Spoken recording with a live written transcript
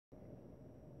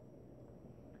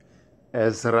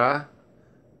Ezra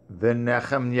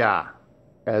v'Nehemiah.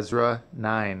 Ezra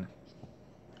 9.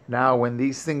 Now when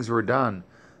these things were done,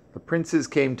 the princes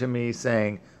came to me,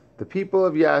 saying, The people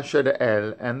of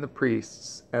Yashadael and the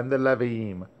priests and the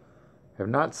Leviim have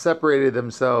not separated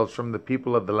themselves from the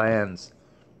people of the lands,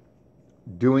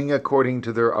 doing according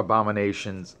to their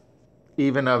abominations,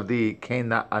 even of the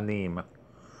Canaanim,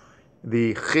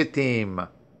 the Chittim,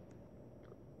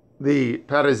 the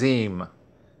Perizim,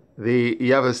 the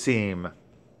Yevusim,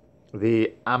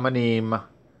 the Ammonim,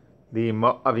 the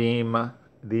Moavim,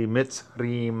 the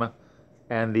Mitzrim,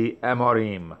 and the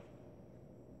Amorim.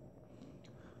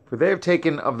 For they have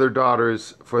taken of their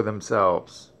daughters for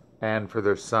themselves and for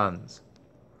their sons,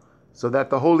 so that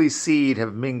the holy seed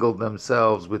have mingled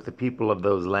themselves with the people of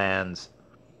those lands.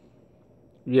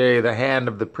 Yea, the hand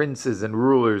of the princes and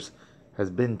rulers has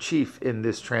been chief in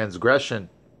this transgression.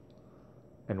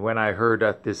 And when I heard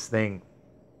at this thing,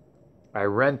 I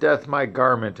renteth my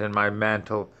garment and my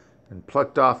mantle, and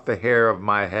plucked off the hair of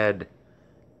my head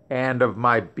and of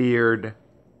my beard,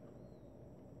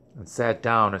 and sat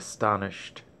down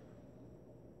astonished.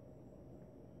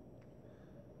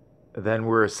 Then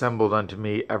were assembled unto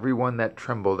me every one that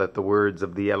trembled at the words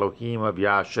of the Elohim of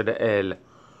Yashadael,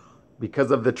 because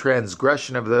of the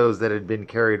transgression of those that had been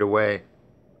carried away.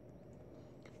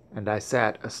 And I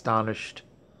sat astonished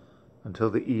until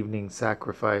the evening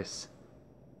sacrifice.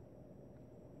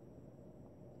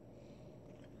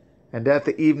 And at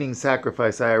the evening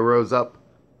sacrifice I arose up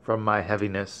from my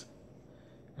heaviness,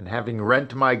 and having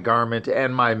rent my garment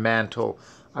and my mantle,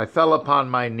 I fell upon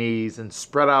my knees, and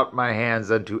spread out my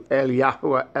hands unto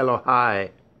HalleluYAH Elohai,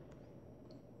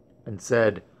 and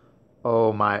said,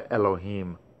 O my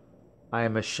Elohim, I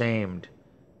am ashamed,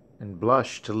 and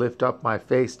blush to lift up my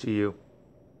face to you,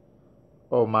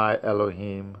 O my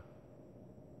Elohim.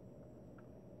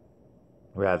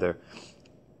 Rather,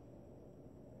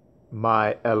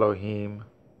 my Elohim.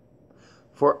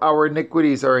 For our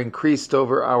iniquities are increased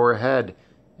over our head,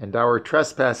 and our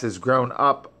trespasses grown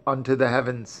up unto the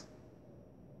heavens.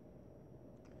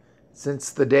 Since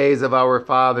the days of our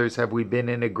fathers have we been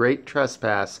in a great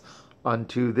trespass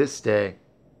unto this day,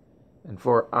 and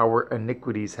for our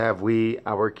iniquities have we,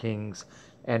 our kings,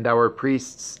 and our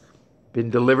priests, been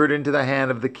delivered into the hand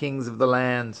of the kings of the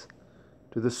lands,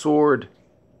 to the sword,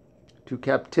 to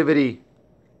captivity,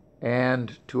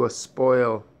 and to a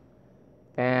spoil,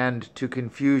 and to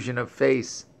confusion of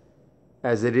face,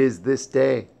 as it is this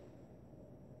day.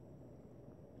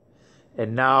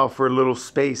 And now for a little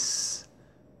space,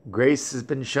 grace has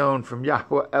been shown from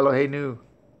Yahweh Eloheinu,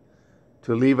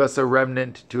 to leave us a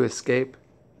remnant to escape,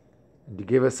 and to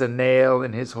give us a nail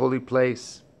in his holy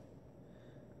place,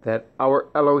 that our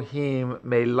Elohim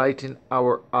may lighten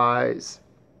our eyes,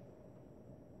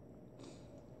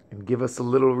 and give us a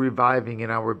little reviving in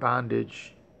our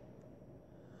bondage.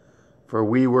 For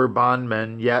we were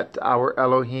bondmen, yet our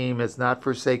Elohim has not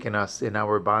forsaken us in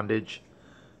our bondage,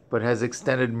 but has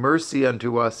extended mercy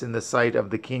unto us in the sight of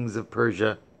the kings of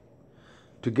Persia,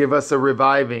 to give us a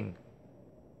reviving,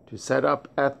 to set up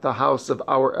at the house of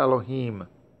our Elohim,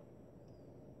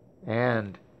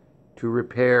 and to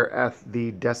repair at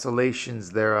the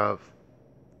desolations thereof,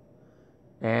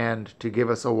 and to give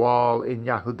us a wall in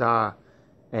Yehudah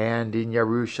and in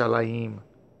Yerushalayim.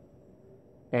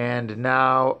 And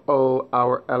now, O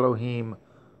our Elohim,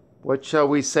 what shall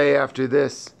we say after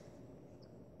this?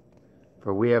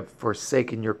 For we have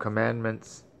forsaken your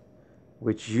commandments,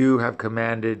 which you have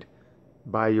commanded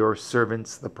by your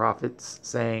servants the prophets,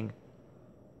 saying,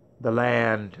 The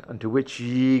land unto which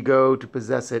ye go to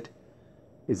possess it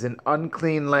is an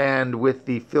unclean land, with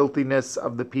the filthiness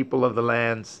of the people of the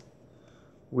lands,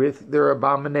 with their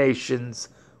abominations,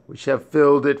 which have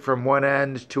filled it from one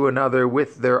end to another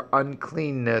with their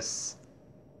uncleanness.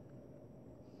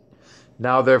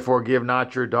 Now therefore give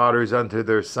not your daughters unto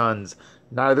their sons,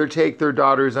 neither take their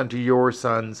daughters unto your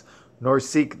sons, nor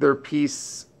seek their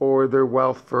peace or their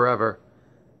wealth forever,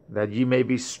 that ye may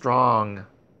be strong,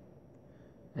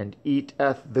 and eat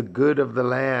the good of the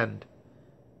land,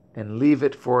 and leave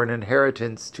it for an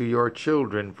inheritance to your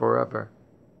children forever.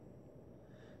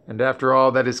 And after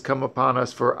all that is come upon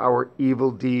us for our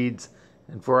evil deeds,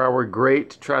 and for our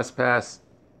great trespass,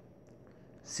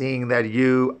 seeing that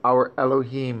you, our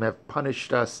Elohim, have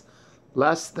punished us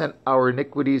less than our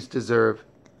iniquities deserve,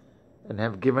 and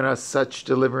have given us such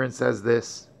deliverance as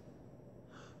this,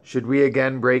 should we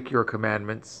again break your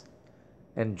commandments,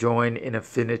 and join in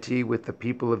affinity with the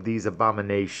people of these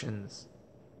abominations?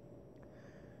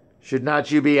 Should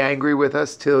not you be angry with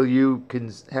us till you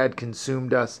had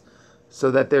consumed us, so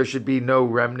that there should be no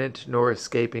remnant nor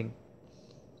escaping?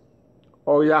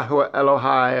 O Yahweh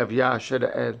Elohai of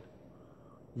Yashadael,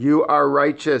 You are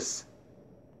righteous.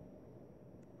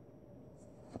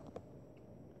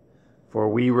 For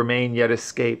we remain yet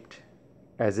escaped,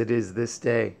 as it is this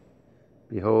day.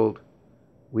 Behold,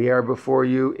 we are before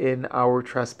you in our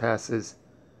trespasses,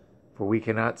 for we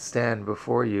cannot stand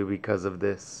before you because of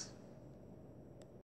this.